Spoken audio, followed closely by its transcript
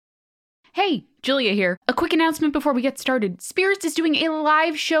Hey, Julia here. A quick announcement before we get started. Spirits is doing a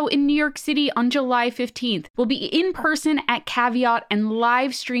live show in New York City on July 15th. We'll be in person at Caveat and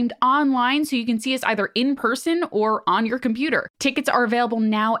live streamed online so you can see us either in person or on your computer. Tickets are available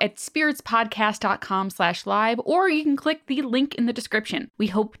now at spiritspodcast.com/live, or you can click the link in the description. We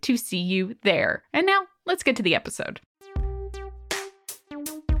hope to see you there. And now, let's get to the episode.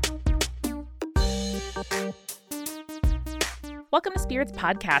 Welcome to Spirits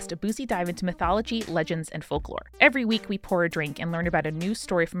Podcast, a boozy dive into mythology, legends, and folklore. Every week we pour a drink and learn about a new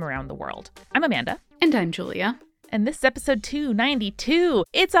story from around the world. I'm Amanda. And I'm Julia. And this is episode 292.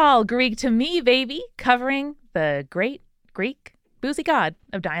 It's all Greek to me, baby, covering the great Greek boozy god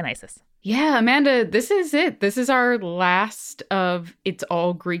of Dionysus. Yeah, Amanda, this is it. This is our last of It's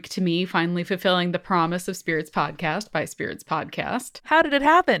All Greek to Me, finally fulfilling the promise of Spirits Podcast by Spirits Podcast. How did it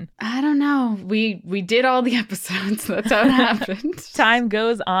happen? I don't know. We did all the episodes. That's how it happened. Time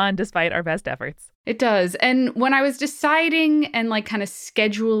goes on despite our best efforts. It does. And when I was deciding and kind of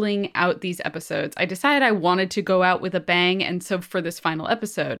scheduling out these episodes, I decided I wanted to go out with a bang. And so for this final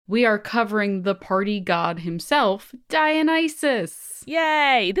episode, we are covering the party god himself, Dionysus.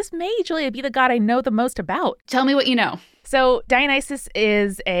 Yay! This may, Julia, be the god I know the most about. Tell me what you know. So Dionysus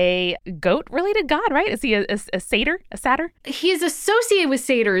is a goat-related god, right? Is he a satyr? A satyr? He is associated with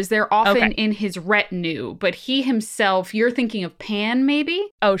satyrs. They're often in his retinue, but he himself, you're thinking of Pan,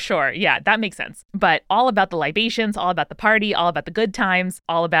 maybe? Oh, sure. Yeah, that makes sense. But all about the libations, all about the party, all about the good times,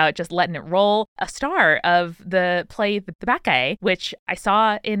 all about just letting it roll. A star of the play The Bacchae, which I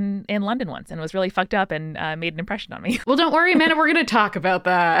saw in London once and was really fucked up and made an impression on me. Well, don't worry, Amanda, we're going to talk about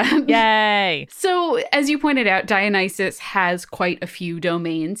that. Yay! So, as you pointed out, Dionysus has quite a few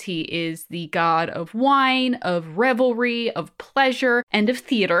domains. He is the god of wine, of revelry, of pleasure, and of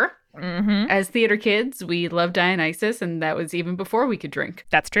theater. Mm-hmm. As theater kids, we loved Dionysus, and that was even before we could drink.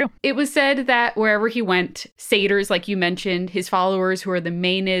 That's true. It was said that wherever he went, satyrs, like you mentioned, his followers, who are the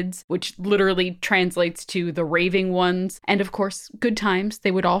Maenads, which literally translates to the raving ones, and of course, good times,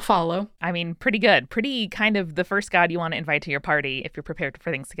 they would all follow. I mean, pretty good. Pretty kind of the first god you want to invite to your party if you're prepared for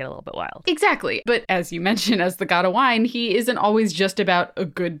things to get a little bit wild. Exactly. But as you mentioned, as the god of wine, he isn't always just about a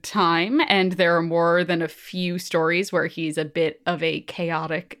good time, and there are more than a few stories where he's a bit of a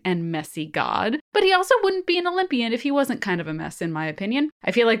chaotic and messy god. But he also wouldn't be an Olympian if he wasn't kind of a mess, in my opinion. I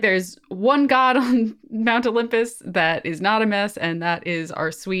feel like there's one god on Mount Olympus that is not a mess, and that is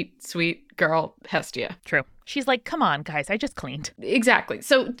our sweet, sweet girl, Hestia. True. She's like, come on, guys, I just cleaned. Exactly.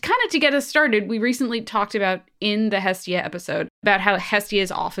 So kind of to get us started, we recently talked about in the Hestia episode about how Hestia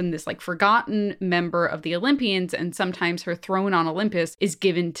is often this forgotten member of the Olympians, and sometimes her throne on Olympus is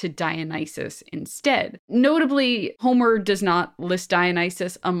given to Dionysus instead. Notably, Homer does not list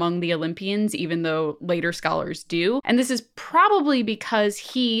Dionysus among the Olympians, even though later scholars do. And this is probably because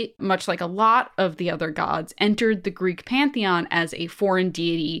he, much like a lot of the other gods, entered the Greek pantheon as a foreign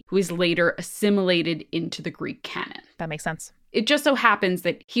deity who is later assimilated into the Greek canon. That makes sense. It just so happens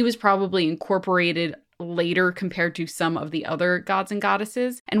that he was probably incorporated later compared to some of the other gods and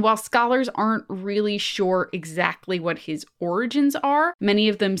goddesses. And while scholars aren't really sure exactly what his origins are, many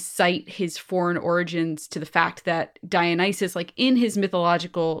of them cite his foreign origins to the fact that Dionysus, in his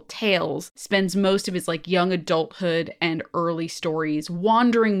mythological tales, spends most of his young adulthood and early stories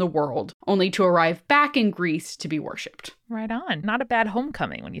wandering the world, only to arrive back in Greece to be worshipped. Right on. Not a bad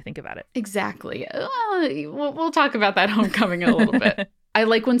homecoming when you think about it. Exactly. We'll talk about that homecoming in a little bit. I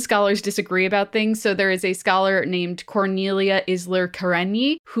like when scholars disagree about things. So there is a scholar named Cornelia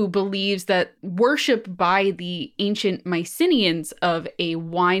Isler-Karenyi who believes that worship by the ancient Mycenaeans of a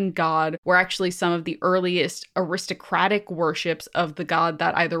wine god were actually some of the earliest aristocratic worships of the god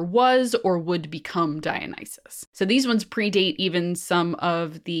that either was or would become Dionysus. So these ones predate even some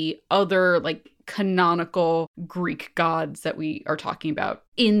of the other canonical Greek gods that we are talking about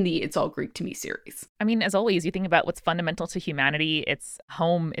in the It's All Greek to Me series. I mean, as always, you think about what's fundamental to humanity. It's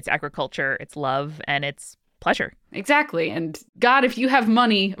home, it's agriculture, it's love, and it's pleasure. Exactly. And God, if you have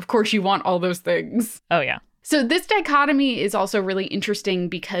money, of course you want all those things. Oh, yeah. So this dichotomy is also really interesting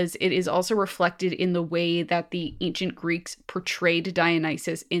because it is also reflected in the way that the ancient Greeks portrayed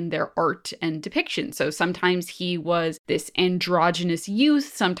Dionysus in their art and depiction. So sometimes he was this androgynous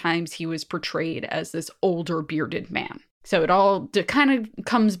youth, sometimes he was portrayed as this older bearded man. So it all kind of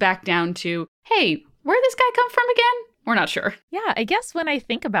comes back down to, hey, where'd this guy come from again? We're not sure. Yeah, I guess when I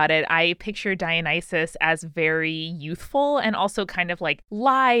think about it, I picture Dionysus as very youthful and also kind of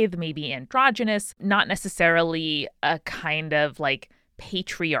lithe, maybe androgynous, not necessarily a kind of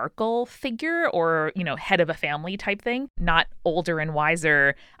patriarchal figure or, head of a family type thing, not older and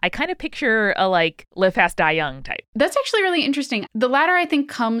wiser. I kind of picture a like live fast, die young type. That's actually really interesting. The latter, I think,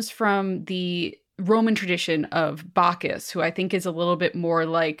 comes from the Roman tradition of Bacchus, who I think is a little bit more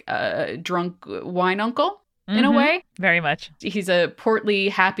like a drunk wine uncle. In a way. Very much. He's a portly,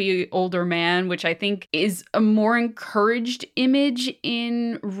 happy older man, which I think is a more encouraged image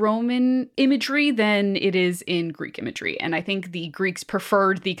in Roman imagery than it is in Greek imagery. And I think the Greeks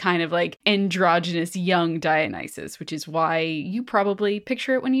preferred the kind of like androgynous young Dionysus, which is why you probably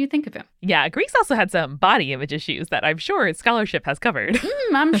picture it when you think of him. Yeah, Greeks also had some body image issues that I'm sure scholarship has covered.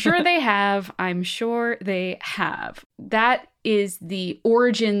 I'm sure they have. I'm sure they have. That is the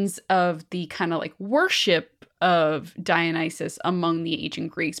origins of the kind of like worship of Dionysus among the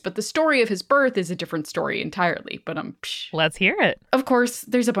ancient Greeks. But the story of his birth is a different story entirely. But let's hear it. Of course,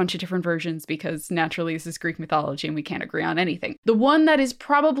 there's a bunch of different versions because naturally this is Greek mythology and we can't agree on anything. The one that is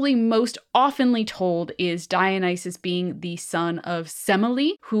probably most oftenly told is Dionysus being the son of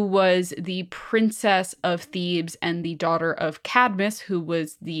Semele, who was the princess of Thebes and the daughter of Cadmus, who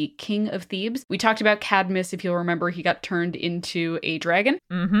was the king of Thebes. We talked about Cadmus, if you'll remember, he got turned into a dragon.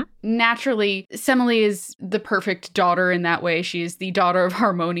 Naturally, Semele is the perfect daughter in that way. She is the daughter of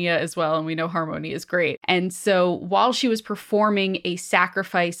Harmonia as well, and we know Harmonia is great. And so while she was performing a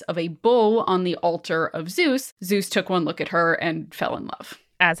sacrifice of a bull on the altar of Zeus, Zeus took one look at her and fell in love.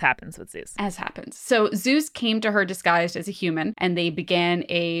 As happens with Zeus. As happens. So Zeus came to her disguised as a human, and they began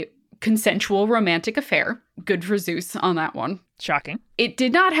a consensual romantic affair. Good for Zeus on that one. Shocking. It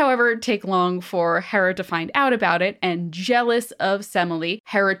did not, however, take long for Hera to find out about it, and jealous of Semele,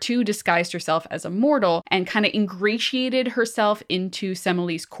 Hera too disguised herself as a mortal and kind of ingratiated herself into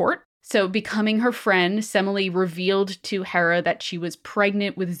Semele's court. So becoming her friend, Semele revealed to Hera that she was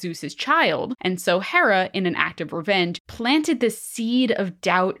pregnant with Zeus's child. And so Hera, in an act of revenge, planted this seed of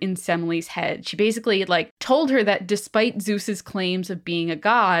doubt in Semele's head. She basically told her that despite Zeus's claims of being a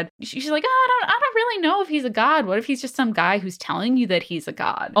god, she's like, I don't really know if he's a god. What if he's just some guy who's telling you that he's a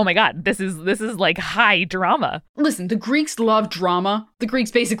god? Oh my god, this is like high drama. Listen, the Greeks love drama. The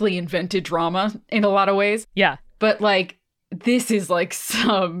Greeks basically invented drama in a lot of ways. Yeah. But this is like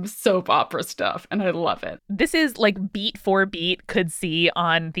some soap opera stuff, and I love it. This is like beat for beat could see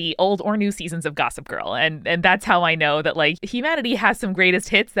on the old or new seasons of Gossip Girl. And that's how I know that humanity has some greatest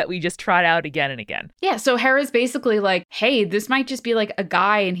hits that we just trot out again and again. Yeah, so Hera's basically like, hey, this might just be like a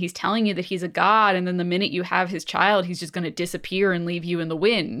guy and he's telling you that he's a god, and then the minute you have his child, he's just going to disappear and leave you in the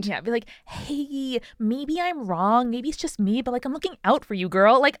wind. Yeah, be like, hey, maybe I'm wrong. Maybe it's just me, but I'm looking out for you,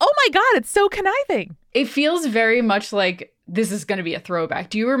 girl. Oh my god, it's so conniving. It feels very much like this is going to be a throwback.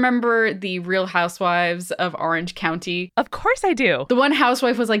 Do you remember the Real Housewives of Orange County? Of course I do. The one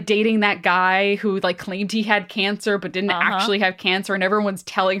housewife was dating that guy who claimed he had cancer but didn't actually have cancer, and everyone's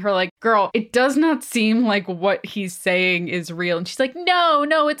telling her girl, it does not seem like what he's saying is real. And she's like, no,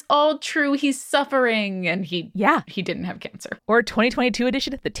 it's all true. He's suffering. And he didn't have cancer. Or 2022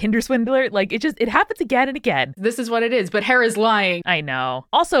 edition, the Tinder swindler. It happens again and again. This is what it is. But Hera's lying. I know.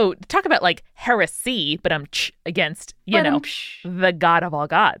 Also, talk about heresy, but against, the god of all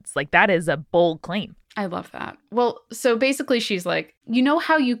gods. That is a bold claim. I love that. Well, so basically she's like, you know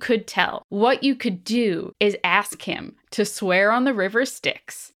how you could tell? What you could do is ask him to swear on the river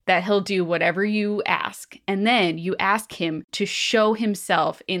Styx that he'll do whatever you ask. And then you ask him to show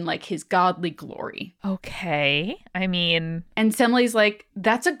himself in his godly glory. Okay. I mean... And Semele's like,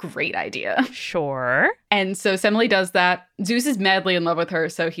 that's a great idea. Sure. And so Semele does that. Zeus is madly in love with her.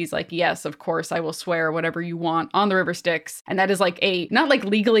 So he's like, yes, of course, I will swear whatever you want on the river Styx. And that is not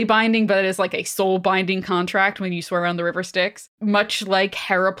legally binding, but it is a soul binding contract when you swear on the river Styx. Much like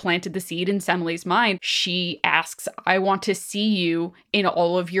Hera planted the seed in Semele's mind, she asks, I want to see you in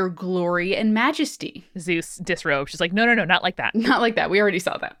all of your glory and majesty. Zeus disrobes. She's like, no, not like that. Not like that. We already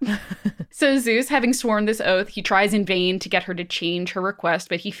saw that. So Zeus, having sworn this oath, he tries in vain to get her to change her request,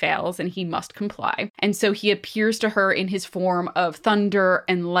 but he fails and he must comply. And so he appears to her in his form of thunder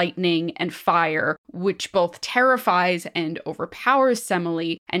and lightning and fire, which both terrifies and overpowers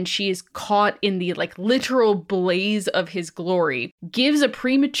Semele, and she is caught in the literal blaze of his glory, gives a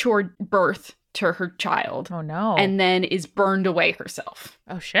premature birth to her child. Oh no. And then is burned away herself.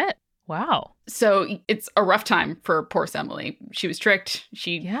 Oh shit. Wow. So it's a rough time for poor Semele. She was tricked.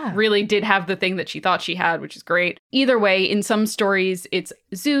 She really did have the thing that she thought she had, which is great. Either way, in some stories, it's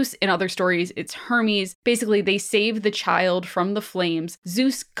Zeus. In other stories, it's Hermes. Basically, they save the child from the flames.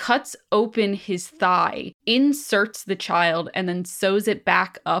 Zeus cuts open his thigh, inserts the child, and then sews it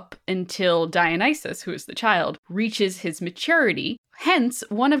back up until Dionysus, who is the child, reaches his maturity. Hence,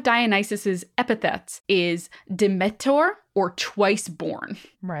 one of Dionysus's epithets is Demeter, or twice born.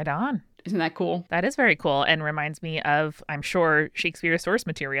 Right on. Isn't that cool? That is very cool and reminds me of, I'm sure, Shakespeare's source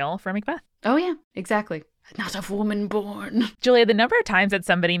material for Macbeth. Oh, yeah, exactly. Not of woman born. Julia, the number of times that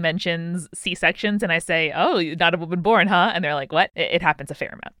somebody mentions C-sections and I say, oh, not a woman born, huh? And they're like, what? It happens a fair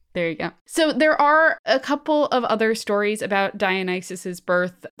amount. There you go. So there are a couple of other stories about Dionysus's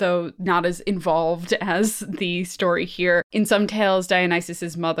birth, though not as involved as the story here. In some tales,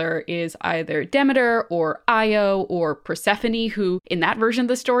 Dionysus's mother is either Demeter or Io or Persephone, who in that version of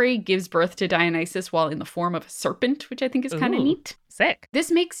the story gives birth to Dionysus while in the form of a serpent, which I think is kind of neat. Sick.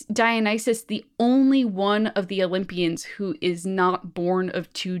 This makes Dionysus the only one of the Olympians who is not born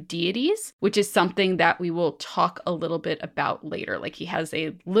of two deities, which is something that we will talk a little bit about later. Like, he has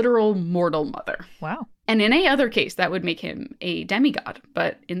a literal mortal mother. Wow. And in any other case, that would make him a demigod.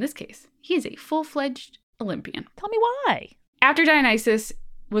 But in this case, he is a full-fledged Olympian. Tell me why. After Dionysus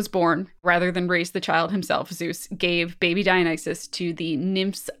was born, rather than raise the child himself, Zeus gave baby Dionysus to the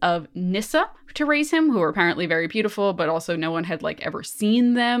nymphs of Nyssa to raise him, who were apparently very beautiful, but also no one had ever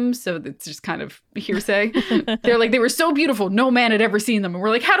seen them. So it's just kind of hearsay. They're like, they were so beautiful, no man had ever seen them. And we're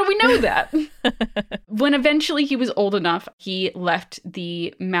like, how do we know that? When eventually he was old enough, he left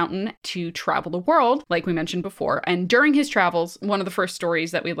the mountain to travel the world, like we mentioned before. And during his travels, one of the first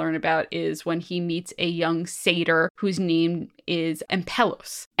stories that we learn about is when he meets a young satyr whose name is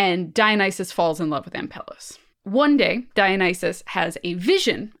Ampelos. And Dionysus falls in love with Ampelos. One day, Dionysus has a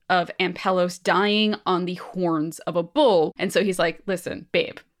vision of Ampelos dying on the horns of a bull. And so he's like, listen,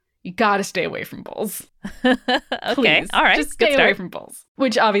 babe, you gotta stay away from bulls. Okay, Please, all right. just stay away from bulls.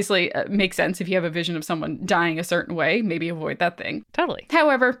 Which obviously makes sense if you have a vision of someone dying a certain way. Maybe avoid that thing. Totally.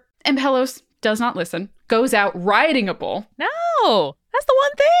 However, Ampelos does not listen, goes out riding a bull. No! That's the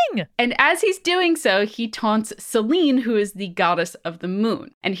one thing. And as he's doing so, he taunts Selene, who is the goddess of the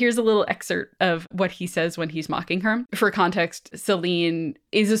moon. And here's a little excerpt of what he says when he's mocking her. For context, Selene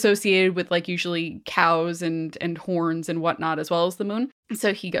is associated with usually cows and horns and whatnot, as well as the moon.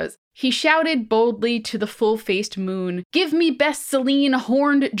 So he goes, he shouted boldly to the full-faced moon, give me best Selene,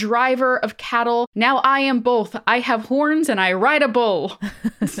 horned driver of cattle. Now I am both. I have horns and I ride a bull.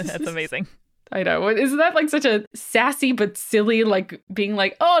 That's amazing. I know. Isn't that such a sassy but silly, being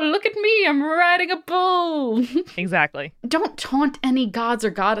like, oh, look at me, I'm riding a bull. Exactly. Don't taunt any gods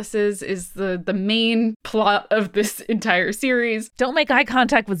or goddesses is the main plot of this entire series. Don't make eye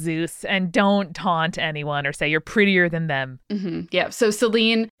contact with Zeus and don't taunt anyone or say you're prettier than them. Mm-hmm. Yeah. So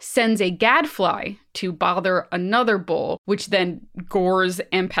Selene sends a gadfly to bother another bull, which then gores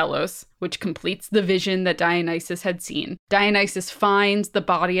Ampelos, which completes the vision that Dionysus had seen. Dionysus finds the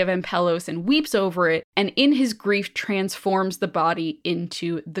body of Ampelos and weeps over it, and in his grief transforms the body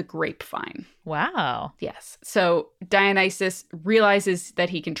into the grapevine. Wow. Yes. So Dionysus realizes that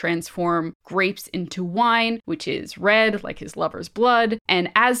he can transform grapes into wine, which is red, like his lover's blood.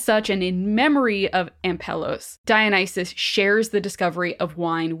 And as such, and in memory of Ampelos, Dionysus shares the discovery of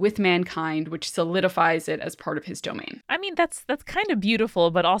wine with mankind, which solidifies it as part of his domain. I mean, that's kind of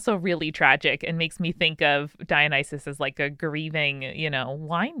beautiful, but also really tragic and makes me think of Dionysus as a grieving,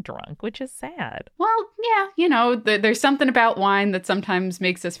 wine drunk, which is sad. Well, yeah, there's something about wine that sometimes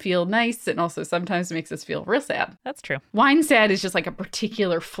makes us feel nice and also sometimes makes us feel real sad. That's true. Wine sad is just a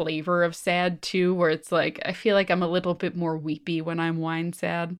particular flavor of sad too, where it's I feel like I'm a little bit more weepy when I'm wine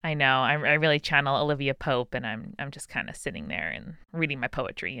sad. I know. I really channel Olivia Pope, and I'm just kind of sitting there and reading my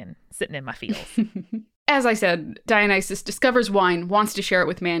poetry and sitting in my feels. As I said, Dionysus discovers wine, wants to share it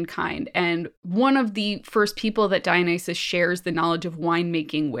with mankind, and one of the first people that Dionysus shares the knowledge of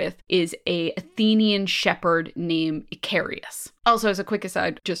winemaking with is a Athenian shepherd named Icarius. Also, as a quick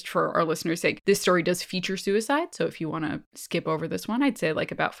aside, just for our listeners' sake, this story does feature suicide, so if you want to skip over this one, I'd say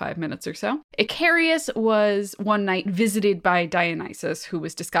about 5 minutes or so. Icarius was one night visited by Dionysus, who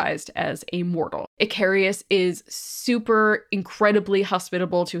was disguised as a mortal. Icarius is super incredibly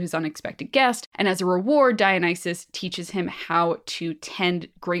hospitable to his unexpected guest, and as a reward, Dionysus teaches him how to tend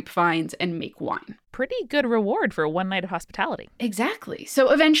grapevines and make wine. pretty good reward for one night of hospitality. Exactly.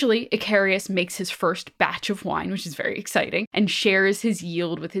 So eventually, Icarius makes his first batch of wine, which is very exciting, and shares his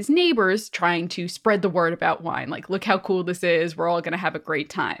yield with his neighbors, trying to spread the word about wine. Like, look how cool this is. We're all going to have a great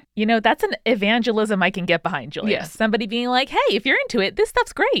time. You know, that's an evangelism I can get behind, Julia. Yes. Somebody being like, hey, if you're into it, this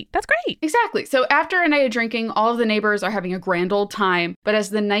stuff's great. That's great. Exactly. So after a night of drinking, all of the neighbors are having a grand old time. But as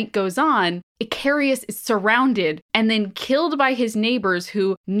the night goes on, Icarius is surrounded and then killed by his neighbors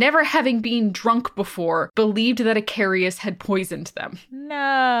who, never having been drunk before, believed that Icarius had poisoned them. No.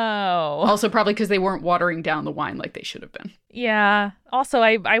 Also probably because they weren't watering down the wine like they should have been. Yeah. Also,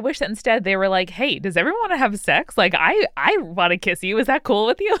 I wish that instead they were like, hey, does everyone want to have sex? Like, I want to kiss you. Is that cool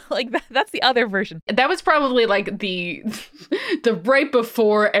with you? Like, that's the other version. That was probably like the right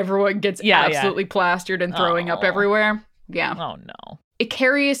before everyone gets absolutely plastered and throwing up everywhere. Yeah. Oh, no.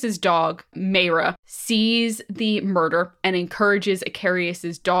 Icarius's dog, Mayra, sees the murder and encourages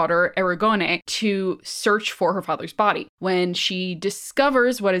Icarius's daughter, Erigone, to search for her father's body. When she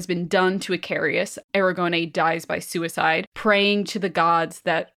discovers what has been done to Icarius, Erigone dies by suicide, praying to the gods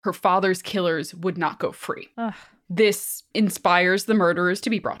that her father's killers would not go free. Ugh. This inspires the murderers to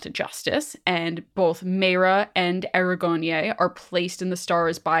be brought to justice, and both Mayra and Erigone are placed in the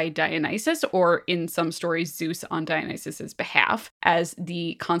stars by Dionysus, or in some stories, Zeus on Dionysus's behalf, as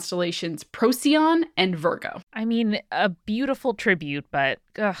the constellations Procyon and Virgo. I mean, a beautiful tribute, but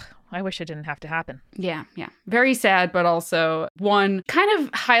I wish it didn't have to happen. Yeah. Very sad, but also one kind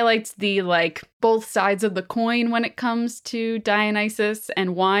of highlights the, like, both sides of the coin when it comes to Dionysus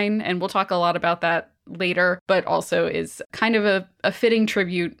and wine, and we'll talk a lot about that later, but also is kind of a fitting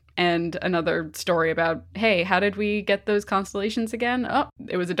tribute and another story about, hey, how did we get those constellations again? Oh,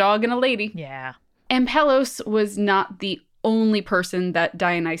 it was a dog and a lady. Yeah. Ampelos was not the only person that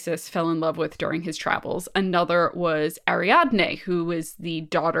Dionysus fell in love with during his travels. Another was Ariadne, who was the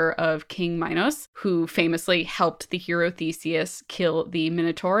daughter of King Minos, who famously helped the hero Theseus kill the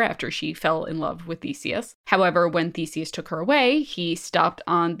Minotaur after she fell in love with Theseus. However, when Theseus took her away, he stopped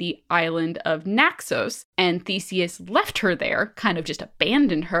on the island of Naxos, and Theseus left her there, kind of just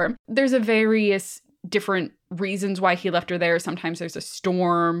abandoned her. There's a various different reasons why he left her there. Sometimes there's a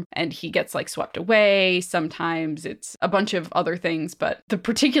storm and he gets like swept away. Sometimes it's a bunch of other things. But the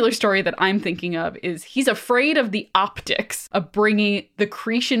particular story that I'm thinking of is he's afraid of the optics of bringing the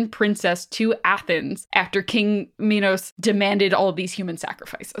Cretan princess to Athens after King Minos demanded all of these human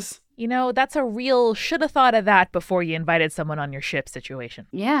sacrifices. You know, that's a real should have thought of that before you invited someone on your ship situation.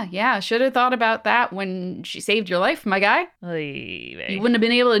 Yeah. Should have thought about that when she saved your life, my guy. Oy, You wouldn't have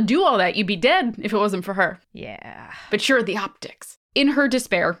been able to do all that. You'd be dead if it wasn't for her. Yeah. But sure, the optics. In her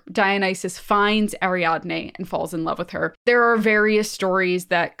despair, Dionysus finds Ariadne and falls in love with her. There are various stories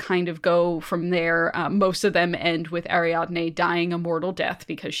that kind of go from there. Most of them end with Ariadne dying a mortal death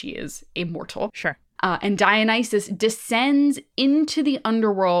because she is immortal. Sure. And Dionysus descends into the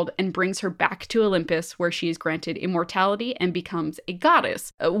underworld and brings her back to Olympus, where she is granted immortality and becomes a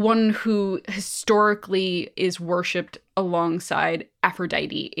goddess, one who historically is worshipped alongside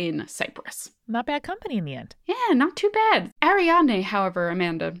Aphrodite in Cyprus. Not bad company in the end. Yeah, not too bad. Ariadne, however,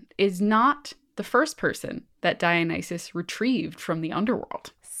 Amanda, is not the first person that Dionysus retrieved from the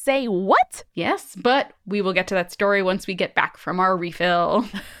underworld. Say what? Yes, but we will get to that story once we get back from our refill.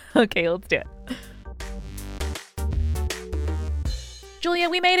 Okay, let's do it. Julia,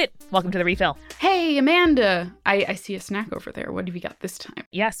 we made it. Welcome to the refill. Hey, Amanda. I see a snack over there. What have you got this time?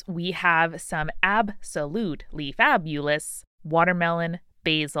 Yes, we have some absolutely fabulous watermelon,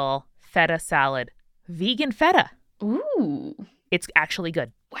 basil, feta salad. Vegan feta. Ooh. It's actually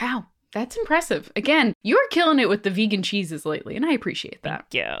good. Wow. That's impressive. Again, you're killing it with the vegan cheeses lately, and I appreciate that.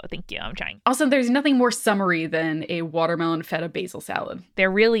 Thank you. I'm trying. Also, there's nothing more summery than a watermelon feta basil salad.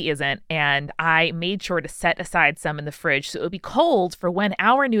 There really isn't, and I made sure to set aside some in the fridge so it would be cold for when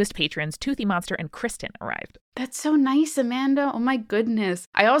our newest patrons, Toothy Monster and Kristen, arrived. That's so nice, Amanda. Oh my goodness.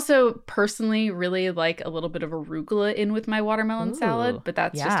 I also personally really like a little bit of arugula in with my watermelon salad, but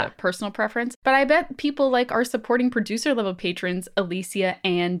that's just a personal preference. But I bet people like our supporting producer level patrons, Alicia,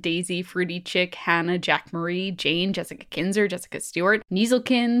 Ann, Daisy, Fruity Chick, Hannah, Jack Marie, Jane, Jessica Kinzer, Jessica Stewart,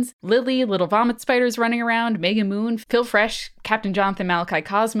 Nieselkins, Lily, Little Vomit Spiders running around, Megan Moon, Phil Fresh, Captain Jonathan, Malachi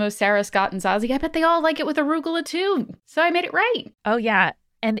Cosmos, Sarah, Scott, and Zazie. I bet they all like it with arugula too. So I made it right. Oh yeah.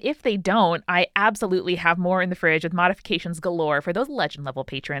 And if they don't, I absolutely have more in the fridge with modifications galore for those legend level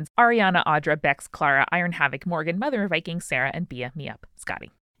patrons. Ariana, Audra, Bex, Clara, Iron Havoc, Morgan, Mother of Vikings, Sarah, and Bia, me up,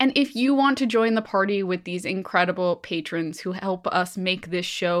 Scotty. And if you want to join the party with these incredible patrons who help us make this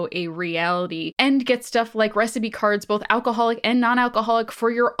show a reality and get stuff like recipe cards, both alcoholic and non-alcoholic,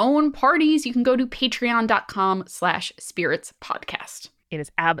 for your own parties, you can go to patreon.com/spiritspodcast. It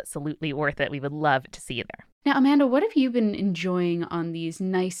is absolutely worth it. We would love to see you there. Now, Amanda, what have you been enjoying on these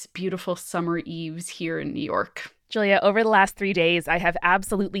nice, beautiful summer eves here in New York? Julia, over the last 3 days, I have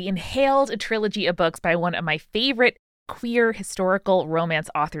absolutely inhaled a trilogy of books by one of my favorite queer historical romance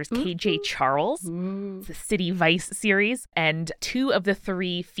authors, K.J. Charles. It's the City Vice series, and 2 of the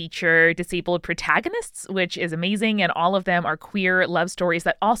 3 feature disabled protagonists, which is amazing, and all of them are queer love stories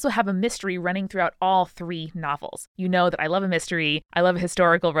that also have a mystery running throughout all 3 novels. You know that I love a mystery, I love a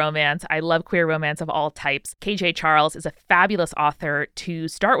historical romance, I love queer romance of all types. K.J. Charles is a fabulous author to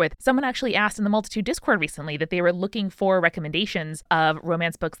start with. Someone actually asked in the Multitude Discord recently that they were looking for recommendations of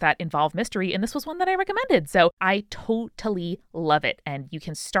romance books that involve mystery, and this was one that I recommended. So I totally love it. And you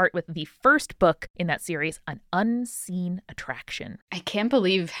can start with the first book in that series, An Unseen Attraction. I can't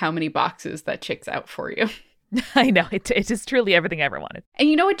believe how many boxes that checks out for you. I know. It is truly everything I ever wanted. And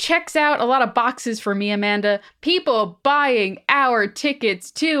you know what checks out a lot of boxes for me, Amanda? People buying our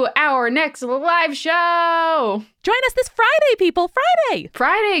tickets to our next live show. Join us this Friday, people.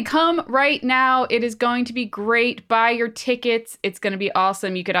 Friday, come right now. It is going to be great. Buy your tickets. It's going to be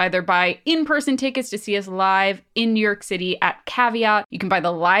awesome. You could either buy in-person tickets to see us live in New York City at Caveat. You can buy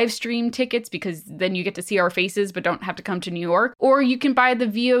the live stream tickets because then you get to see our faces but don't have to come to New York. Or you can buy the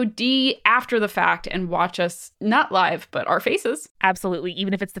VOD after the fact and watch us not live, but our faces. Absolutely.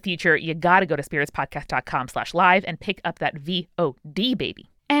 Even if it's the future, you got to go to spiritspodcast.com/live and pick up that VOD, baby.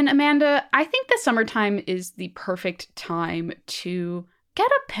 And Amanda, I think the summertime is the perfect time to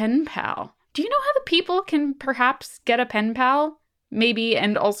get a pen pal. Do you know how the people can perhaps get a pen pal? Maybe,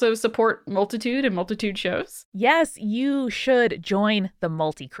 and also support Multitude and Multitude shows? Yes, you should join the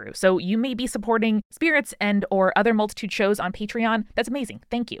Multi-Crew. So you may be supporting Spirits and or other Multitude shows on Patreon. That's amazing.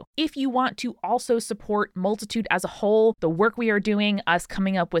 Thank you. If you want to also support Multitude as a whole, the work we are doing, us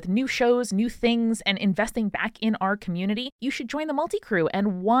coming up with new shows, new things, and investing back in our community, you should join the Multi-Crew.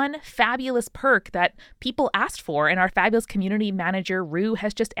 And one fabulous perk that people asked for and our fabulous community manager, Rue,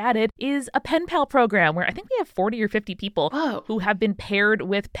 has just added is a pen pal program where I think we have 40 or 50 people who have been paired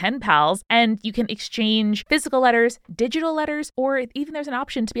with pen pals, and you can exchange physical letters, digital letters, or even there's an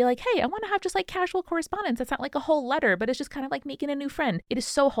option to be like, hey, I want to have just like casual correspondence. That's not like a whole letter, but it's just kind of like making a new friend. It is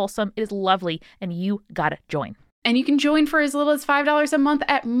so wholesome. It is lovely, and you gotta join. And you can join for as little as $5 a month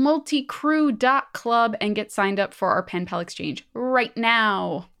at multicrew.club and get signed up for our pen pal exchange right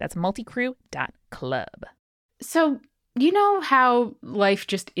now. That's multicrew.club. So, you know how life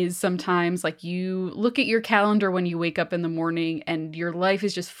just is sometimes? Like you look at your calendar when you wake up in the morning and your life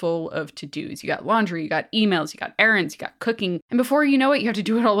is just full of to-dos. You got laundry, you got emails, you got errands, you got cooking. And before you know it, you have to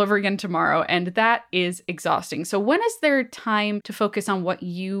do it all over again tomorrow. And that is exhausting. So when is there time to focus on what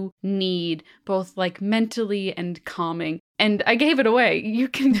you need, both like mentally and calming? And I gave it away. You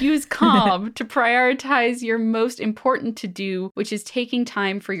can use Calm to prioritize your most important to-do, which is taking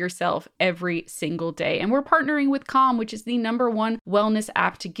time for yourself every single day. And we're partnering with Calm, which is the #1 wellness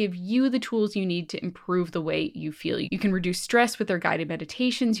app to give you the tools you need to improve the way you feel. You can reduce stress with their guided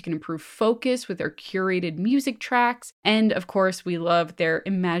meditations. You can improve focus with their curated music tracks. And of course, we love their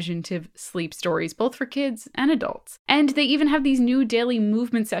imaginative sleep stories, both for kids and adults. And they even have these new daily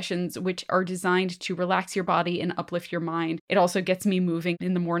movement sessions, which are designed to relax your body and uplift your mind. It also gets me moving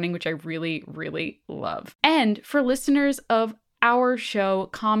in the morning, which I really, really love. And for listeners of our show,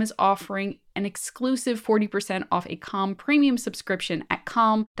 Calm is offering an exclusive 40% off a Calm premium subscription at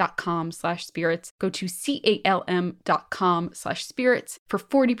calm.com/spirits. Go to calm.com/spirits for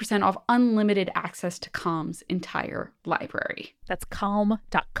 40% off unlimited access to Calm's entire library. That's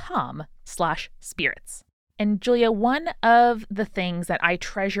calm.com/spirits. And Julia, one of the things that I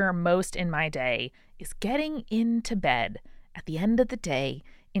treasure most in my day is getting into bed at the end of the day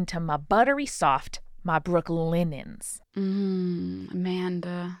into my buttery soft, my Brooklinens.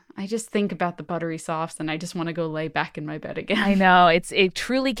 Amanda, I just think about the buttery softs and I just want to go lay back in my bed again. I know, it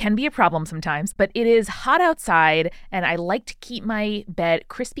truly can be a problem sometimes, but it is hot outside and I like to keep my bed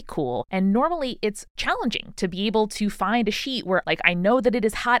crispy cool. And normally it's challenging to be able to find a sheet where like I know that it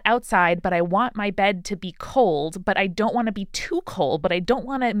is hot outside, but I want my bed to be cold, but I don't want to be too cold, but I don't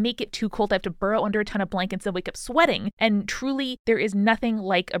want to make it too cold. I have to burrow under a ton of blankets and wake up sweating. And truly, there is nothing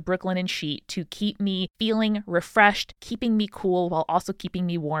like a Brooklinen sheet to keep me feeling refreshed, keeping me cool while also keeping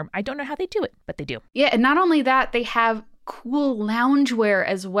me warm. I don't know how they do it, but they do. Yeah, and not only that, they have cool loungewear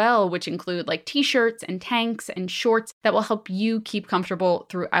as well, which include like t-shirts and tanks and shorts that will help you keep comfortable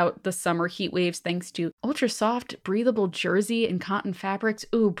throughout the summer heat waves thanks to ultra soft, breathable jersey and cotton fabrics.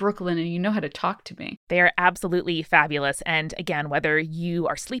 Ooh, Brooklyn, and you know how to talk to me. They are absolutely fabulous. And again, whether you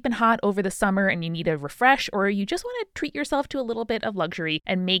are sleeping hot over the summer and you need a refresh, or you just want to treat yourself to a little bit of luxury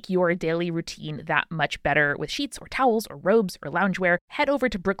and make your daily routine that much better with sheets or towels or robes or loungewear, head over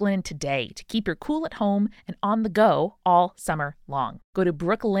to Brooklinen today to keep your cool at home and on the go all summer long. Go to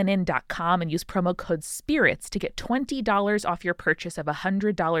brooklinen.com and use promo code SPIRITS to get $20 off your purchase of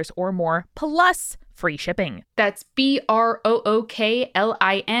 $100 or more, plus free shipping. That's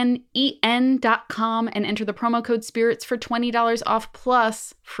BROOKLINEN.com and enter the promo code SPIRITS for $20 off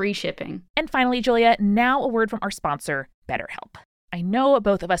plus free shipping. And finally, Julia, now a word from our sponsor, BetterHelp. I know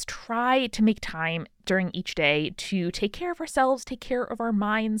both of us try to make time during each day to take care of ourselves, take care of our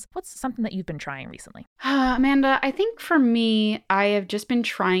minds. What's something that you've been trying recently? Amanda, I think for me, I have just been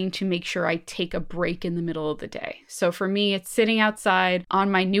trying to make sure I take a break in the middle of the day. So for me, it's sitting outside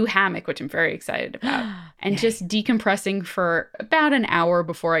on my new hammock, which I'm very excited about, and just decompressing for about an hour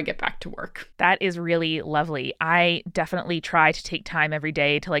before I get back to work. That is really lovely. I definitely try to take time every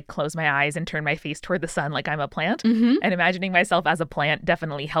day to like close my eyes and turn my face toward the sun like I'm a plant. And imagining myself as a plant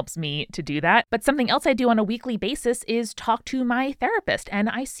definitely helps me to do that. But something else I do on a weekly basis is talk to my therapist, and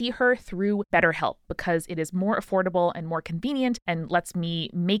I see her through BetterHelp because it is more affordable and more convenient and lets me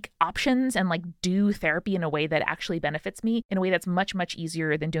make options and like do therapy in a way that actually benefits me in a way that's much, much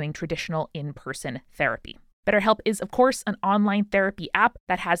easier than doing traditional in-person therapy. BetterHelp is, of course, an online therapy app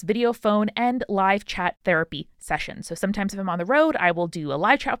that has video, phone, and live chat therapy sessions. So sometimes if I'm on the road, I will do a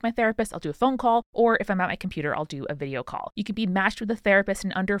live chat with my therapist, I'll do a phone call, or if I'm at my computer, I'll do a video call. You can be matched with a therapist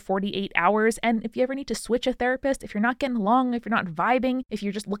in under 48 hours. And if you ever need to switch a therapist, if you're not getting along, if you're not vibing, if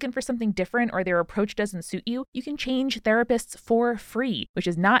you're just looking for something different or their approach doesn't suit you, you can change therapists for free, which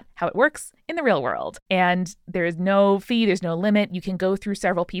is not how it works in the real world. And there is no fee, there's no limit. You can go through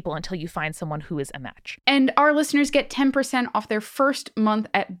several people until you find someone who is a match. And our listeners get 10% off their first month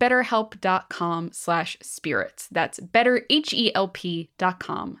at betterhelp.com/spirits. That's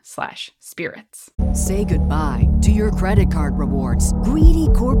betterhelp.com/spirits. Say goodbye to your credit card rewards. Greedy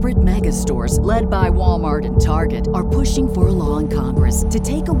corporate mega stores, led by Walmart and Target, are pushing for a law in Congress to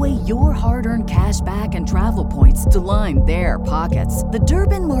take away your hard-earned cash back and travel points to line their pockets. The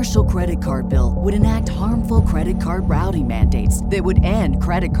Durbin-Marshall credit card bill would enact harmful credit card routing mandates that would end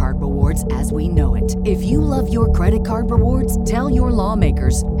credit card rewards as we know it. If you love your credit card rewards, tell your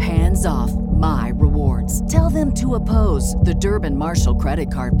lawmakers, hands off my rewards. Tell them to oppose the Durbin-Marshall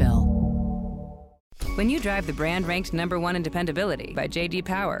credit card bill. When you drive the brand-ranked #1 in dependability by J.D.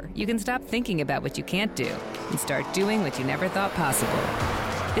 Power, you can stop thinking about what you can't do and start doing what you never thought possible.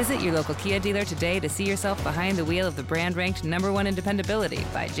 Visit your local Kia dealer today to see yourself behind the wheel of the brand-ranked #1 in dependability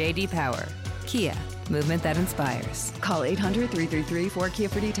by J.D. Power. Kia, movement that inspires. Call 800-333-4KIA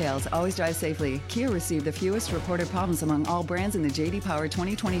for details. Always drive safely. Kia received the fewest reported problems among all brands in the J.D. Power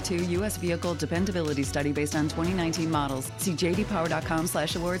 2022 U.S. Vehicle Dependability Study based on 2019 models. See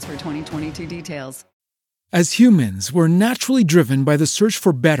jdpower.com/awards for 2022 details. As humans, we're naturally driven by the search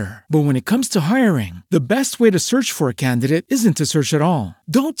for better. But when it comes to hiring, the best way to search for a candidate isn't to search at all.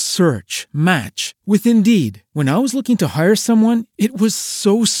 Don't search, match with Indeed. When I was looking to hire someone, it was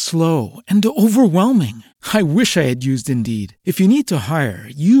so slow and overwhelming. I wish I had used Indeed. If you need to hire,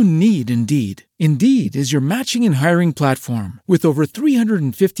 you need Indeed. Indeed is your matching and hiring platform with over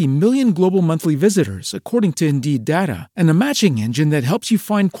 350 million global monthly visitors, according to Indeed data, and a matching engine that helps you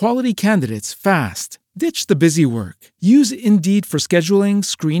find quality candidates fast. Ditch the busy work. Use Indeed for scheduling,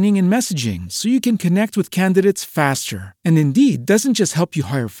 screening, and messaging so you can connect with candidates faster. And Indeed doesn't just help you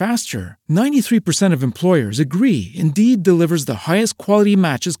hire faster. 93% of employers agree Indeed delivers the highest quality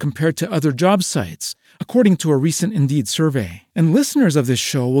matches compared to other job sites, according to a recent Indeed survey. And listeners of this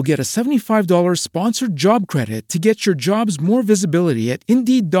show will get a $75 sponsored job credit to get your jobs more visibility at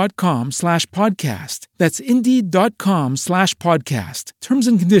Indeed.com/podcast. That's Indeed.com/podcast. Terms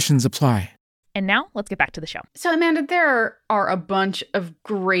and conditions apply. And now let's get back to the show. So, Amanda, there are a bunch of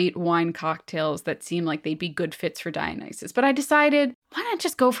great wine cocktails that seem like they'd be good fits for Dionysus, but I decided, why not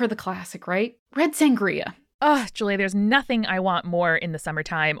just go for the classic, right? Red sangria. Oh, Julia, there's nothing I want more in the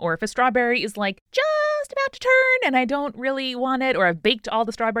summertime, or if a strawberry is like just about to turn and I don't really want it, or I've baked all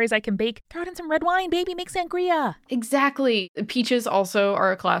the strawberries I can bake, throw it in some red wine, baby, make sangria. Exactly. Peaches also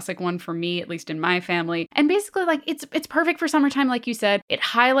are a classic one for me, at least in my family. And basically, like, it's perfect for summertime, like you said. It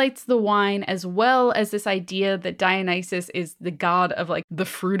highlights the wine as well as this idea that Dionysus is the god of like the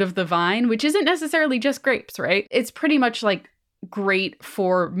fruit of the vine, which isn't necessarily just grapes, right? It's pretty much like great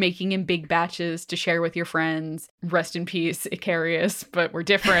for making in big batches to share with your friends. Rest in peace, Icarius, but we're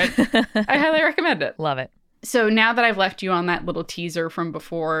different. I highly recommend it. Love it. So now that I've left you on that little teaser from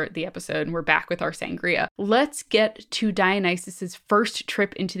before the episode and we're back with our sangria, let's get to Dionysus's first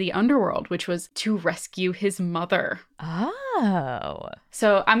trip into the underworld, which was to rescue his mother. Oh.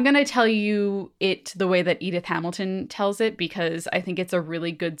 So I'm going to tell you it the way that Edith Hamilton tells it, because I think it's a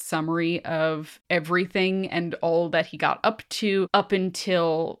really good summary of everything and all that he got up to up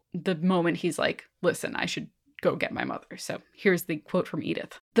until the moment he's like, listen, I should go get my mother. So here's the quote from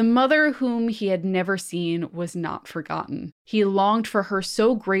Edith. The mother whom he had never seen was not forgotten. He longed for her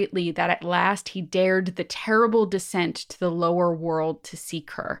so greatly that at last he dared the terrible descent to the lower world to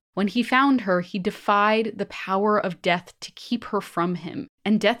seek her. When he found her, he defied the power of death to keep her from him,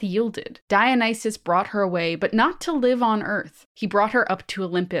 and death yielded. Dionysus brought her away, but not to live on earth. He brought her up to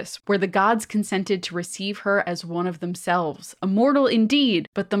Olympus, where the gods consented to receive her as one of themselves, a mortal indeed,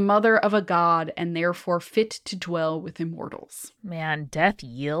 but the mother of a god, and therefore fit to dwell with immortals. Man, death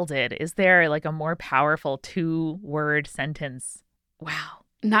yielded. Is there like a more powerful 2-word sentence? Wow.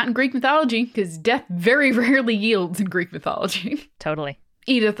 Not in Greek mythology, because death very rarely yields in Greek mythology. Totally.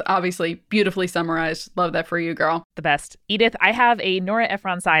 Edith, obviously, beautifully summarized. Love that for you, girl. The best. Edith, I have a Nora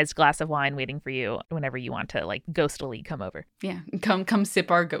Ephron-sized glass of wine waiting for you whenever you want to, like, ghostily come over. Yeah, come sip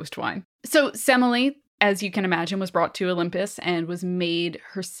our ghost wine. So Semele, as you can imagine, was brought to Olympus and was made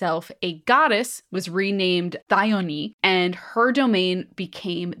herself a goddess, was renamed Thyone, and her domain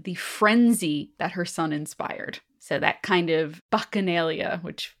became the frenzy that her son inspired. So that kind of bacchanalia,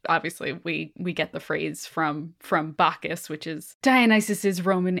 which obviously we get the phrase from Bacchus, which is Dionysus's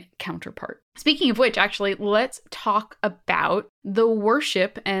Roman counterpart. Speaking of which, actually, let's talk about the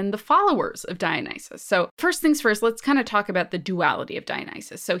worship and the followers of Dionysus. So first things first, let's kind of talk about the duality of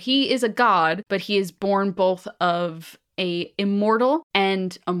Dionysus. So he is a god, but he is born both of a immortal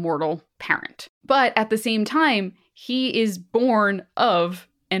and a mortal parent. But at the same time, he is born of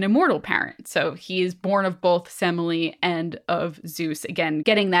an immortal parent. So he is born of both Semele and of Zeus, again,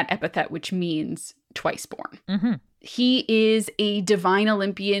 getting that epithet, which means twice born. Mm-hmm. He is a divine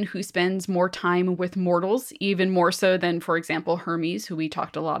Olympian who spends more time with mortals, even more so than, for example, Hermes, who we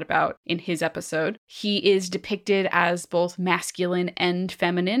talked a lot about in his episode. He is depicted as both masculine and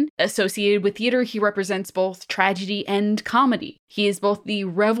feminine. Associated with theater, he represents both tragedy and comedy. He is both the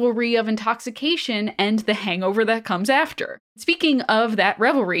revelry of intoxication and the hangover that comes after. Speaking of that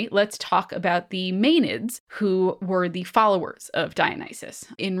revelry, let's talk about the Maenads, who were the followers of Dionysus.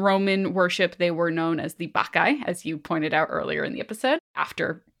 In Roman worship, they were known as the Bacchae, as you pointed out earlier in the episode,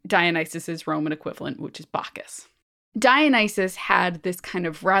 after Dionysus's Roman equivalent, which is Bacchus. Dionysus had this kind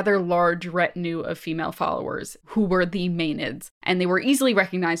of rather large retinue of female followers who were the Maenads, and they were easily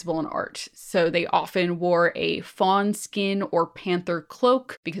recognizable in art. So they often wore a fawn skin or panther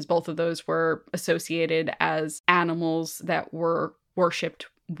cloak, because both of those were associated as animals that were worshipped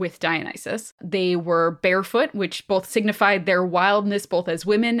with Dionysus. They were barefoot, which both signified their wildness both as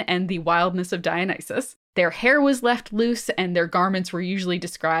women and the wildness of Dionysus. Their hair was left loose, and their garments were usually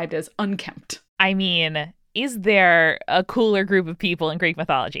described as unkempt. I mean, is there a cooler group of people in Greek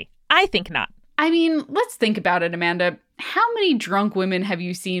mythology? I think not. I mean, let's think about it, Amanda. How many drunk women have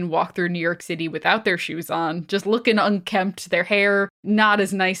you seen walk through New York City without their shoes on, just looking unkempt, their hair not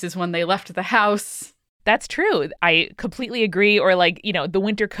as nice as when they left the house? That's true. I completely agree. Or like, you know, the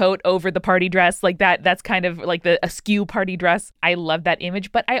winter coat over the party dress, like that's kind of like the askew party dress. I love that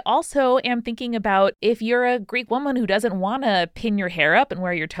image. But I also am thinking about if you're a Greek woman who doesn't want to pin your hair up and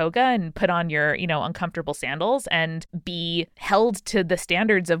wear your toga and put on your, you know, uncomfortable sandals and be held to the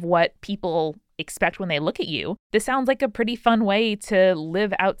standards of what people expect when they look at you. This sounds like a pretty fun way to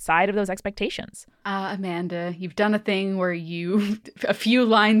live outside of those expectations. Amanda, you've done a thing where a few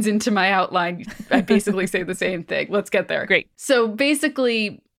lines into my outline, I basically say the same thing. Let's get there. Great. So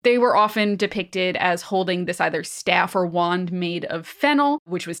basically, they were often depicted as holding this either staff or wand made of fennel,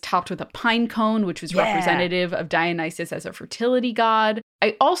 which was topped with a pine cone, which was representative of Dionysus as a fertility god.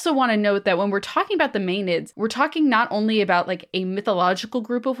 I also want to note that when we're talking about the Maenads, we're talking not only about like a mythological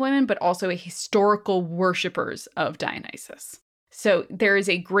group of women, but also a historical worshippers of Dionysus. So there is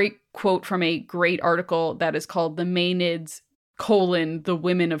a great quote from a great article that is called The Maenads, The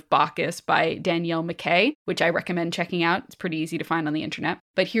Women of Bacchus by Danielle McKay, which I recommend checking out. It's pretty easy to find on the internet.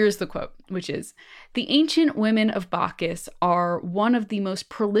 But here's the quote, which is, "The ancient women of Bacchus are one of the most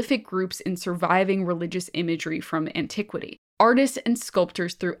prolific groups in surviving religious imagery from antiquity. Artists and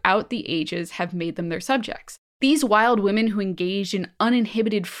sculptors throughout the ages have made them their subjects. These wild women who engaged in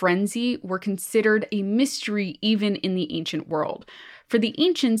uninhibited frenzy were considered a mystery even in the ancient world. For the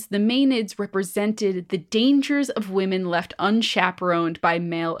ancients, the Maenads represented the dangers of women left unchaperoned by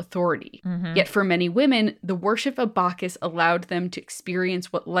male authority. Yet for many women, the worship of Bacchus allowed them to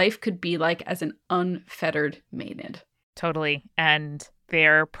experience what life could be like as an unfettered Maenad. Totally. And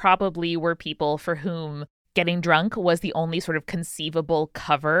there probably were people for whom getting drunk was the only sort of conceivable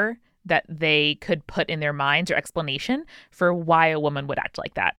cover that they could put in their minds or explanation for why a woman would act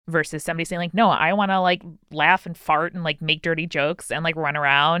like that, versus somebody saying like, no, I want to like laugh and fart and like make dirty jokes and like run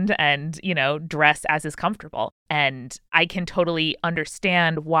around and, you know, dress as is comfortable. And I can totally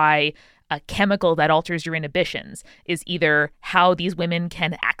understand why a chemical that alters your inhibitions is either how these women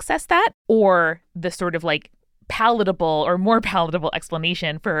can access that, or the sort of like palatable or more palatable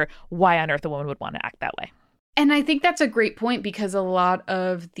explanation for why on earth a woman would want to act that way. And I think that's a great point, because a lot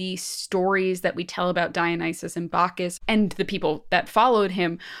of the stories that we tell about Dionysus and Bacchus and the people that followed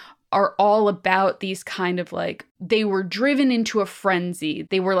him are all about these kind of like, they were driven into a frenzy.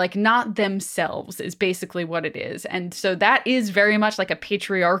 They were like not themselves is basically what it is. And so that is very much like a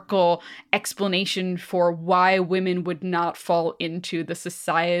patriarchal explanation for why women would not fall into the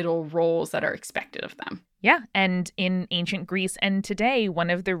societal roles that are expected of them. Yeah. And in ancient Greece and today, one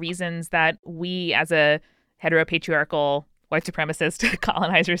of the reasons that we as a heteropatriarchal white supremacist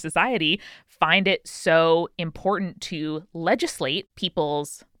colonizer society find it so important to legislate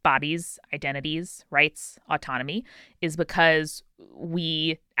people's bodies, identities, rights, autonomy is because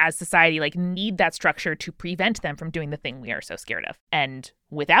we as society like need that structure to prevent them from doing the thing we are so scared of. And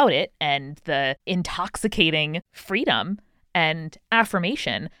without it and the intoxicating freedom and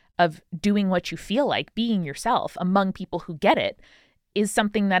affirmation of doing what you feel like, being yourself among people who get it, is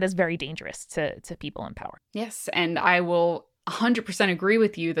something that is very dangerous to people in power. Yes, and I will 100% agree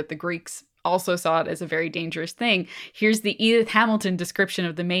with you that the Greeks also saw it as a very dangerous thing. Here's the Edith Hamilton description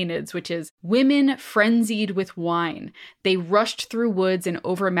of the Maenads, which is, women frenzied with wine. They rushed through woods and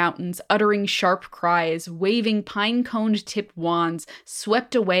over mountains, uttering sharp cries, waving pine-coned tipped wands,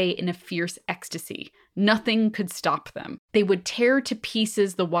 swept away in a fierce ecstasy. Nothing could stop them. They would tear to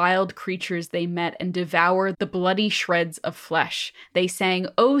pieces the wild creatures they met and devour the bloody shreds of flesh. They sang,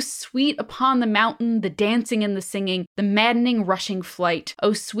 "Oh, sweet upon the mountain, the dancing and the singing, the maddening rushing flight.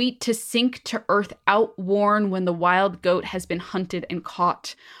 Oh, sweet to sink to earth outworn when the wild goat has been hunted and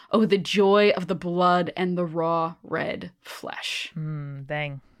caught. Oh, the joy of the blood and the raw red flesh."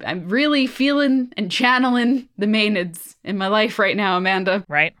 Dang. I'm really feeling and channeling the Maenads in my life right now, Amanda.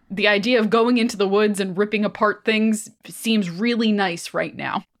 Right. The idea of going into the woods and ripping apart things seems really nice right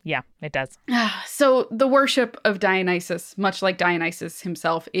now. Yeah, it does. So the worship of Dionysus, much like Dionysus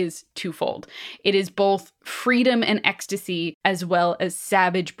himself, is twofold. It is both freedom and ecstasy, as well as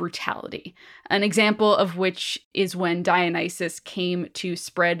savage brutality. An example of which is when Dionysus came to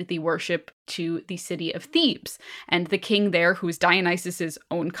spread the worship to the city of Thebes. And the king there, who's Dionysus's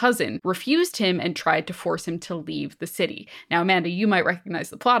own cousin, refused him and tried to force him to leave the city. Now, Amanda, you might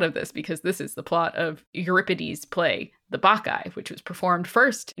recognize the plot of this because this is the plot of Euripides' play, The Bacchae, which was performed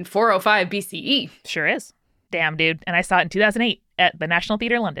first in 405 BCE. Sure is. Damn, dude. And I saw it in 2008 at the National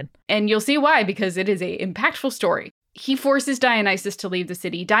Theatre, London. And you'll see why, because it is an impactful story. He forces Dionysus to leave the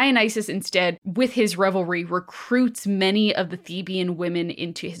city. Dionysus instead, with his revelry, recruits many of the Theban women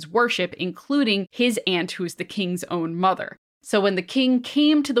into his worship, including his aunt, who is the king's own mother. So when the king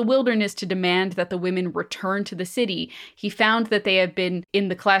came to the wilderness to demand that the women return to the city, he found that they had been, in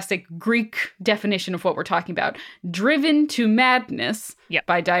the classic Greek definition of what we're talking about, driven to madness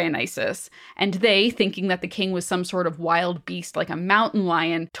by Dionysus. And they, thinking that the king was some sort of wild beast like a mountain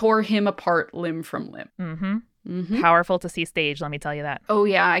lion, tore him apart limb from limb. Powerful to see stage, let me tell you that. Oh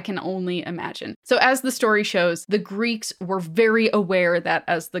yeah, I can only imagine. So as the story shows, the Greeks were very aware that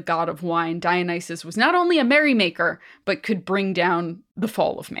as the god of wine, Dionysus was not only a merrymaker, but could bring down the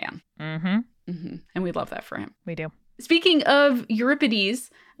fall of man. And we love that for him. We do. Speaking of Euripides,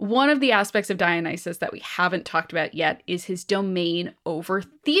 one of the aspects of Dionysus that we haven't talked about yet is his domain over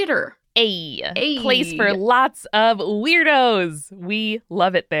theater. A place for lots of weirdos. We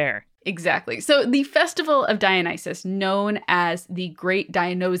love it there. Exactly. So the festival of Dionysus, known as the Great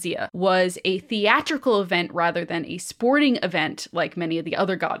Dionysia, was a theatrical event rather than a sporting event like many of the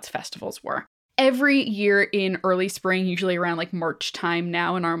other gods' festivals were. Every year in early spring, usually around like March time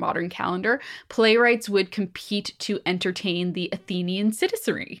now in our modern calendar, playwrights would compete to entertain the Athenian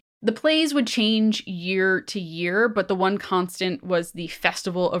citizenry. The plays would change year to year, but the one constant was the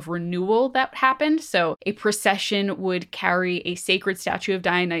festival of renewal that happened. So a procession would carry a sacred statue of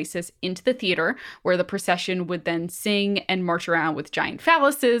Dionysus into the theater, where the procession would then sing and march around with giant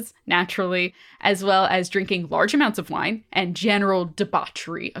phalluses, naturally, as well as drinking large amounts of wine and general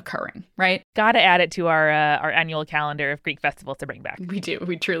debauchery occurring, right? Gotta add it to our annual calendar of Greek festivals to bring back. We do.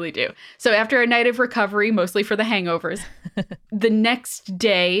 We truly do. So after a night of recovery, mostly for the hangovers, the next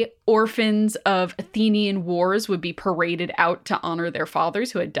day, orphans of Athenian wars would be paraded out to honor their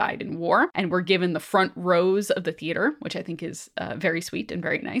fathers who had died in war and were given the front rows of the theater, which I think is very sweet and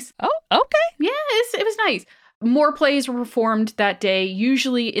very nice. Oh, okay. Yeah, it was nice. More plays were performed that day,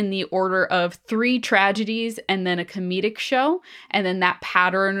 usually in the order of 3 tragedies and then a comedic show. And then that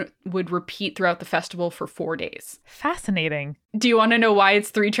pattern would repeat throughout the festival for 4 days. Fascinating. Do you want to know why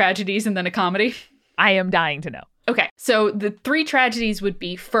it's 3 tragedies and then a comedy? I am dying to know. Okay, so the 3 tragedies would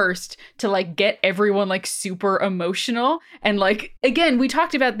be first to like get everyone like super emotional. And like, again, we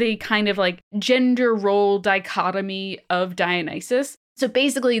talked about the kind of like gender role dichotomy of Dionysus. So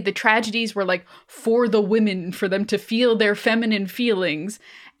basically the tragedies were like for the women, for them to feel their feminine feelings.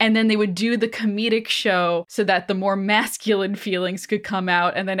 And then they would do the comedic show so that the more masculine feelings could come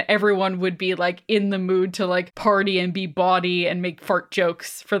out. And then everyone would be like in the mood to like party and be bawdy and make fart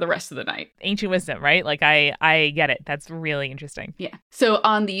jokes for the rest of the night. Ancient wisdom, right? Like I get it. That's really interesting. Yeah. So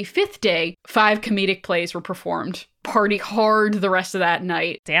on the 5th day, 5 comedic plays were performed. Party hard the rest of that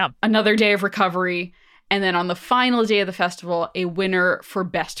night. Damn. Another day of recovery. And then on the final day of the festival, a winner for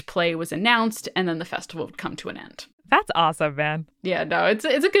best play was announced, and then the festival would come to an end. That's awesome, man. Yeah, no, it's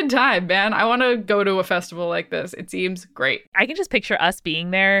a good time, man. I want to go to a festival like this. It seems great. I can just picture us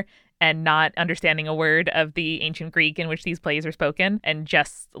being there and not understanding a word of the ancient Greek in which these plays are spoken and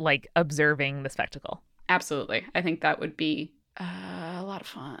just like observing the spectacle. Absolutely. I think that would be a lot of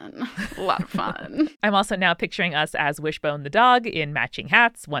fun. A lot of fun. I'm also now picturing us as Wishbone the dog in matching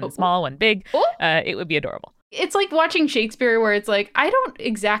hats, one small, one big. It would be adorable. It's like watching Shakespeare where it's like, I don't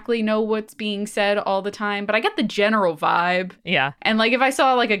exactly know what's being said all the time, but I get the general vibe. Yeah. And like if I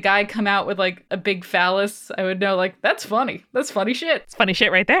saw like a guy come out with like a big phallus, I would know like, that's funny. That's funny shit. It's funny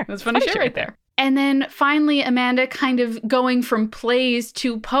shit right there. That's funny shit right there. And then finally, Amanda, kind of going from plays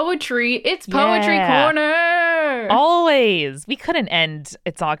to poetry. It's Poetry Corner. Always. We couldn't end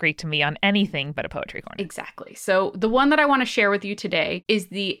It's All Greek to Me on anything but a poetry corner. Exactly. So the one that I want to share with you today is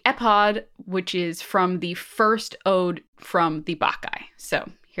the Epod, which is from the first ode from the Bacchae. So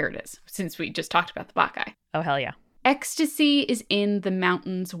here it is, since we just talked about the Bacchae. Oh, hell yeah. Ecstasy is in the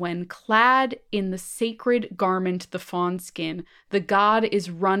mountains when, clad in the sacred garment, the fawn skin, the god is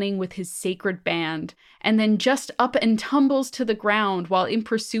running with his sacred band, and then just up and tumbles to the ground while in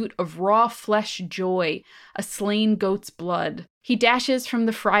pursuit of raw flesh joy, a slain goat's blood. He dashes from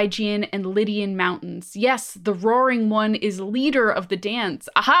the Phrygian and Lydian mountains. Yes, the roaring one is leader of the dance.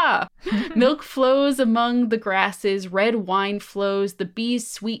 Aha! Milk flows among the grasses, red wine flows, the bees'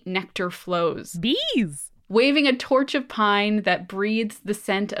 sweet nectar flows. Bees! Waving a torch of pine that breathes the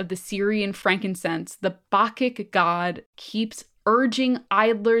scent of the Syrian frankincense, the Bacchic god keeps urging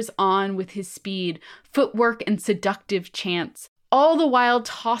idlers on with his speed, footwork, and seductive chants, all the while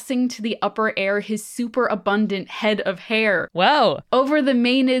tossing to the upper air his superabundant head of hair. Whoa! Over the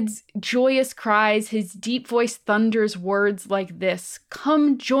Maenads' joyous cries, his deep voice thunders words like this: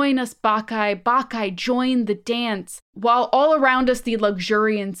 "Come join us, Bacchae, Bacchae, join the dance," while all around us the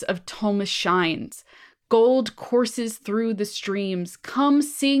luxuriance of Thaumas shines. Gold courses through the streams. Come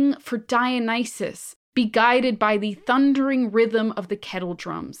sing for Dionysus. Be guided by the thundering rhythm of the kettle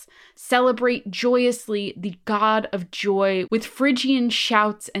drums. Celebrate joyously the god of joy with Phrygian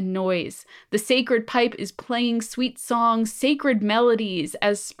shouts and noise. The sacred pipe is playing sweet songs, sacred melodies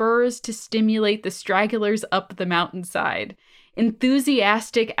as spurs to stimulate the stragglers up the mountainside.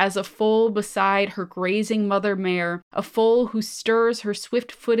 Enthusiastic as a foal beside her grazing mother mare, a foal who stirs her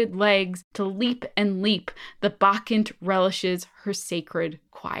swift-footed legs to leap and leap, the Bacchant relishes her sacred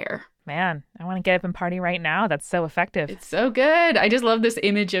choir. Man, I want to get up and party right now. That's so effective. It's so good. I just love this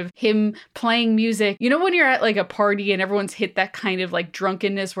image of him playing music. You know when you're at like a party and everyone's hit that kind of like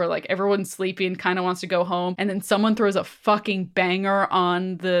drunkenness where like everyone's sleepy and kind of wants to go home, and then someone throws a fucking banger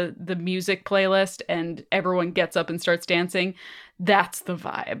on the music playlist and everyone gets up and starts dancing? That's the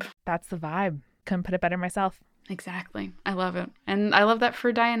vibe. That's the vibe. Couldn't put it better myself. Exactly. I love it. And I love that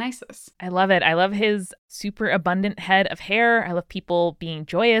for Dionysus. I love it. I love his super abundant head of hair. I love people being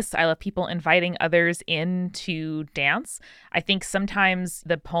joyous. I love people inviting others in to dance. I think sometimes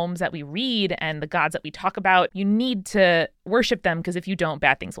the poems that we read and the gods that we talk about, you need to worship them because if you don't,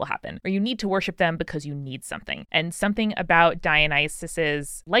 bad things will happen. Or you need to worship them because you need something. And something about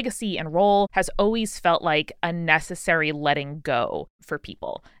Dionysus's legacy and role has always felt like a necessary letting go for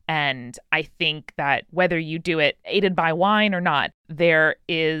people. And I think that whether you do it aided by wine or not, there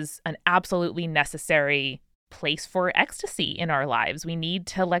is an absolutely necessary place for ecstasy in our lives. We need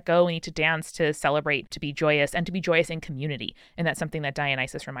to let go, we need to dance, to celebrate, to be joyous, and to be joyous in community. And that's something that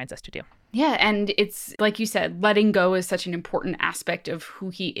Dionysus reminds us to do. Yeah, and it's like you said, letting go is such an important aspect of who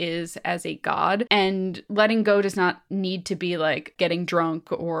he is as a god. And letting go does not need to be like getting drunk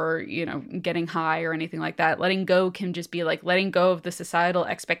or, getting high or anything like that. Letting go can just be like letting go of the societal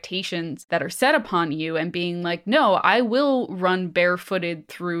expectations that are set upon you and being like, no, I will run barefooted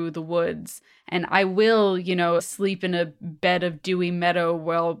through the woods. And I will, sleep in a bed of dewy meadow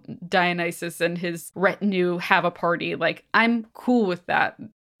while Dionysus and his retinue have a party. Like, I'm cool with that.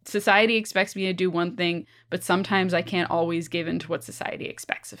 Society expects me to do one thing, but sometimes I can't always give in to what society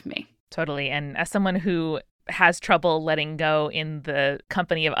expects of me. Totally. And as someone who has trouble letting go in the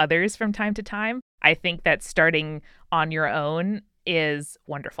company of others from time to time, I think that starting on your own is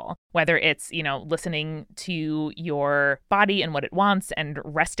wonderful. Whether it's, listening to your body and what it wants and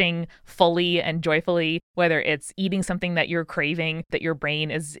resting fully and joyfully, whether it's eating something that you're craving, that your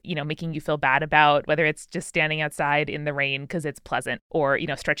brain is, making you feel bad about, whether it's just standing outside in the rain because it's pleasant or,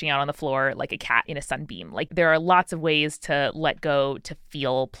 stretching out on the floor like a cat in a sunbeam. Like there are lots of ways to let go, to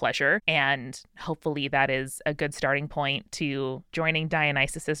feel pleasure. And hopefully that is a good starting point to joining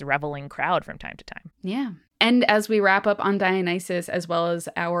Dionysus's reveling crowd from time to time. Yeah. And as we wrap up on Dionysus, as well as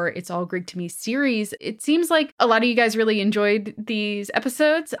our It's All Greek to Me series, it seems like a lot of you guys really enjoyed these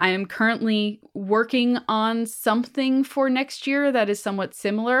episodes. I am currently working on something for next year that is somewhat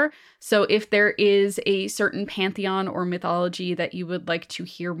similar. So if there is a certain pantheon or mythology that you would like to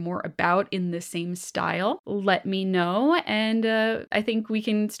hear more about in the same style, let me know. And I think we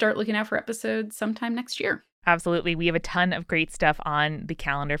can start looking out for episodes sometime next year. Absolutely. We have a ton of great stuff on the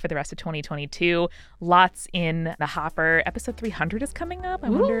calendar for the rest of 2022. Lots in the hopper. Episode 300 is coming up.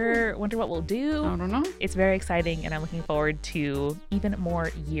 I wonder what we'll do. I don't know. It's very exciting, and I'm looking forward to even more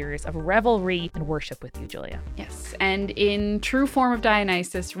years of revelry and worship with you, Julia. Yes. And in true form of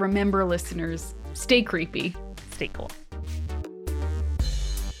Dionysus, remember, listeners, stay creepy. Stay cool.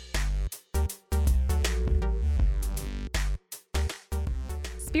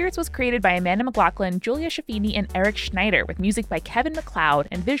 Spirits was created by Amanda McLaughlin, Julia Shaffini, and Eric Schneider, with music by Kevin MacLeod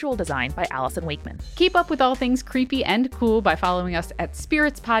and visual design by Allison Wakeman. Keep up with all things creepy and cool by following us at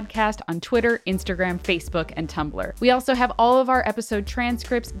Spirits Podcast on Twitter, Instagram, Facebook, and Tumblr. We also have all of our episode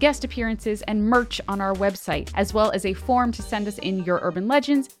transcripts, guest appearances, and merch on our website, as well as a form to send us in your urban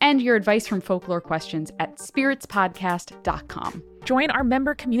legends and your advice from folklore questions at spiritspodcast.com. Join our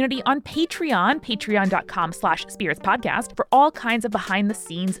member community on Patreon, patreon.com/spiritspodcast, for all kinds of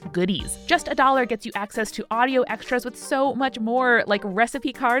behind-the-scenes goodies. Just $1 gets you access to audio extras with so much more, like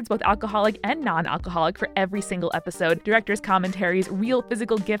recipe cards, both alcoholic and non-alcoholic, for every single episode, director's commentaries, real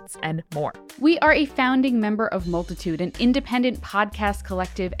physical gifts, and more. We are a founding member of Multitude, an independent podcast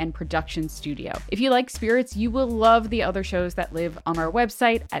collective and production studio. If you like Spirits, you will love the other shows that live on our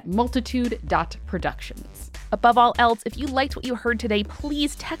website at multitude.productions. Above all else, if you liked what you heard today,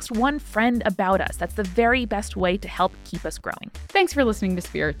 please text one friend about us. That's the very best way to help keep us growing. Thanks for listening to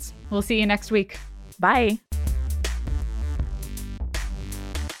Spirits. We'll see you next week. Bye.